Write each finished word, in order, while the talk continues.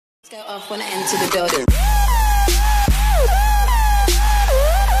Go off when I enter the building.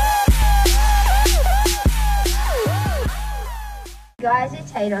 Guys,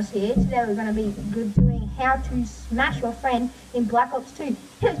 it's Hados here. Today we're going to be doing how to smash your friend in Black Ops 2.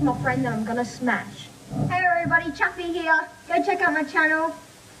 Here's my friend that I'm going to smash. Hey everybody, Chuffy here. Go check out my channel.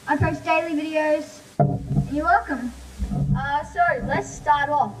 I post daily videos. You're welcome. So let's start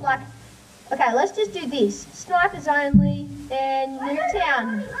off. Okay, let's just do this. Snipers only, then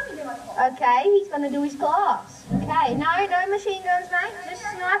Newtown. Okay, he's going to do his class. Okay, no machine guns, mate. Just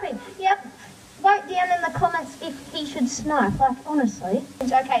sniping. Yep. Vote down in the comments if he should snipe. Like, honestly.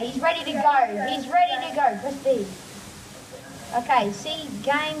 Okay, he's ready to go. He's ready to go. Press B. Okay, see,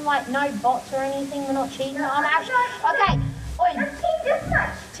 game, like, no bots or anything. We're not cheating. I'm actually... Okay. Oi. That's team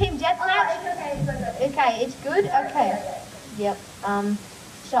deathmatch. Team deathmatch? Okay, it's good? Okay. Yep.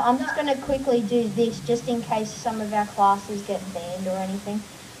 So I'm just going to quickly do this just in case some of our classes get banned or anything.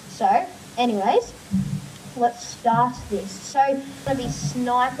 So, anyways, let's start this. So, I'm going to be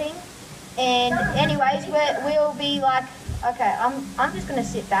sniping. And anyways, we'll be like, okay, I'm just going to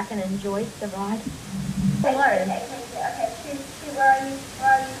sit back and enjoy the ride. Hello. Okay, shoot, where are you?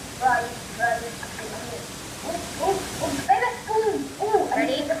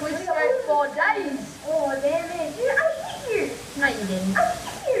 Ready? Quick scope 4 days. Oh, damn it. Dude, I hit you. No, you didn't. I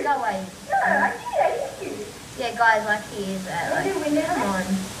hit you. Go away. No, I hit you. Yeah, guys, like, he is come on.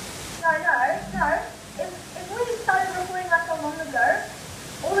 No. If we started recording like so long ago,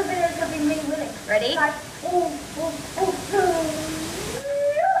 all the videos would be me winning. Ready? Like,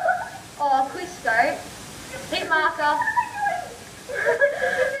 Oh, quick scope. Hit marker.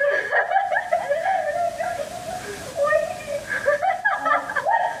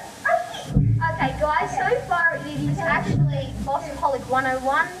 Okay, guys, so far it is actually Bossaholic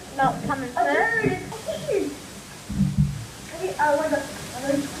 101 not coming first. Dude, it's huge.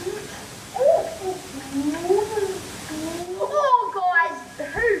 Oh, guys,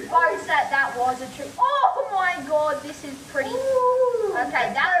 who votes that was a trick? Oh my god, this is pretty.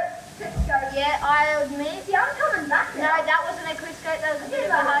 Okay, that. Yeah, I admit. Yeah, I'm coming back No, now. that wasn't a quick scope, that was a bit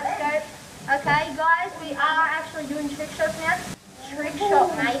of a hard scope. Okay, guys, we are actually doing trick shots now. Trick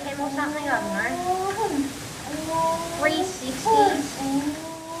shot mayhem or something, I don't know. 360s.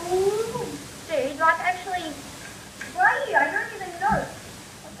 Dude, like actually. Right, I don't even know.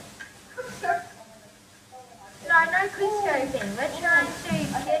 No quick scoping. We're trying to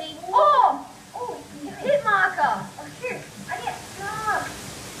get in. Oh! Hit marker. Oh shoot, I get stuck.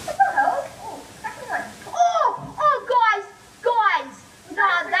 What the hell? Oh, second one. Oh, guys. No,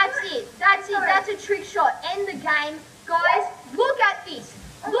 that's it. That's a trick shot. End the game. Guys, look at this.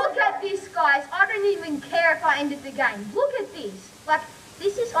 Look at this, guys. I don't even care if I ended the game. Look at this. Like,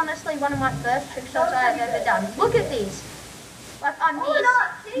 this is honestly one of my first trick shots I have ever done. Look at this. Like, I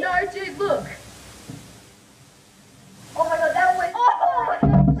missed. No, dude, look. Oh my god, that was...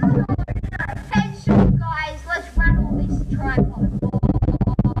 Headshot, guys. Let's rattle this tripod.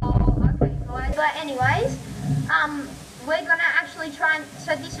 Okay, guys. But anyways, we're gonna actually try and...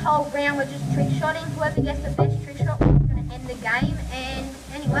 So this whole round we're just trick shotting. Whoever gets the best trick shot is gonna end the game. And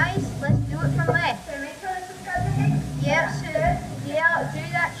anyways, let's do it from there. So make sure to subscribe to him. Yeah, do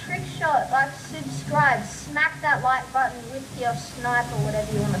that trick shot. Like, subscribe. Smack that like button with your snipe or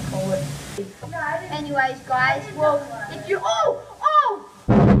whatever you want to call it. No, I didn't. Anyways, guys, well, if you...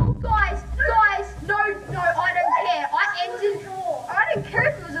 guys, no, I don't care. I don't care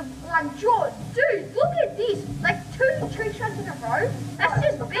if it was a one draw. Dude, look at this. Like, 2 trick shots in a row. That's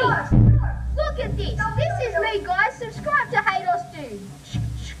just big. Look at this. This is me, guys. Subscribe to Hados Dude.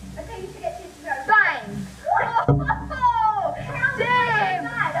 Okay, you should get 2 subscribers. Bang.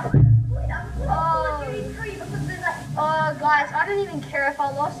 Oh, guys, I don't even care if I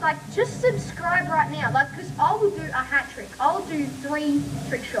lost. Like, just subscribe right now. Like, because I will do a hat trick. I will do 3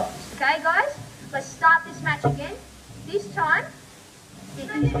 trick shots. Okay, guys? Let's start this match again. This time, Wait.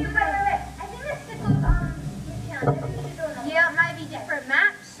 I think let's stick with Newtown. Maybe we should do another. Yeah, maybe different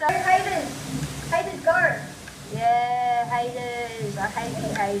maps. So, Haters, go. yeah, haters. I hate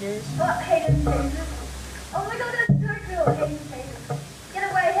you, haters. Oh, haters. Oh my god, that's so cool. Haters. Get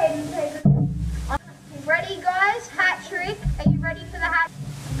away, haters. Ready, guys? Hat trick. Are you ready for the hat?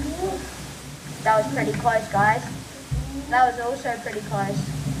 That was pretty close, guys. That was also pretty close.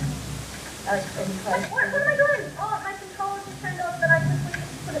 That was pretty close. What am I doing? Oh, my controller just turned off, but I quickly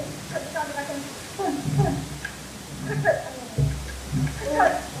put the charger back in. Boom.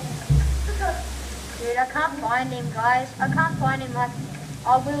 Dude, I can't find him, guys. I can't find him. Like,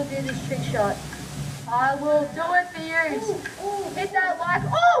 I will do this trick shot. I will do it for you. Hit that like.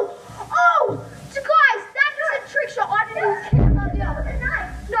 Oh! Guys, that is a trick shot. I didn't even care about the other.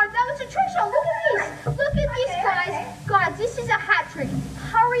 No, that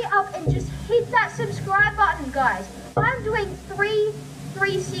subscribe button, guys. I'm doing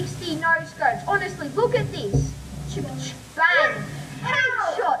 360 no scopes. Honestly, look at this. Bang.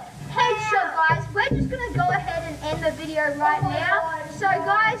 Headshot. Headshot, guys. We're just going to go ahead and end the video right now. So,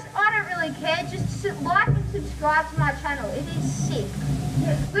 guys, I don't really care. Just like and subscribe to my channel. It is sick.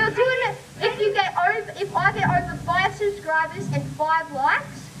 We're doing it. If I get over 5 subscribers and 5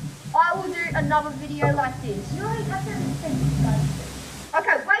 likes, I will do another video like this. You only have to subscribe.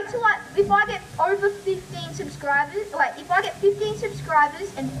 Okay, wait till if I get over 15 subscribers, if I get 15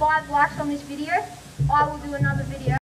 subscribers and 5 likes on this video, I will do another video.